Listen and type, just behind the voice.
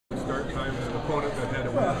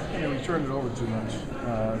turned it over too much.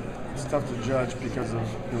 It's tough to judge because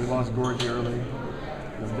of we lost Gorgie early.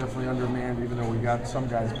 Definitely undermanned, even though we got some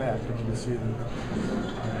guys back. But you can see that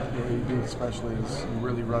AB especially is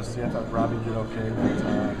really rusty. I thought Robbie did okay, but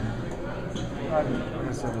like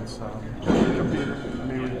I said, it's competed. I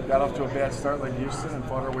mean, we got off to a bad start like Houston and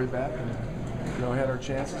fought our way back, and had our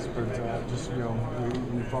chances, but just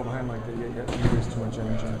we fall behind like that. You waste too much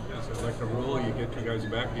energy. Is it like a rule? You get two guys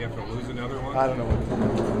back, you have to lose another one? I don't know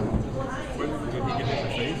what did he get hit in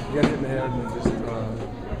the face? He got hit in the head and just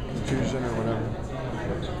contusion or whatever.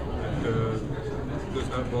 Does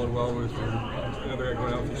not bode well with another guy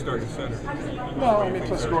going out for starting center. No, I mean,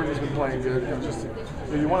 plus Gordon's been playing good.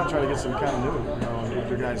 You want to try to get some continuity with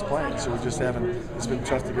your guys playing, so we just haven't. It's been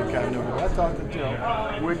tough to get continuity. But I thought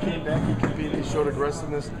that Wood came back, he competed, he showed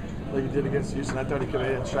aggressiveness like he did against Houston. I thought he could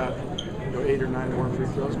have had shot 8 or 9 more free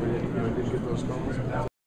throws, but he didn't get those calls.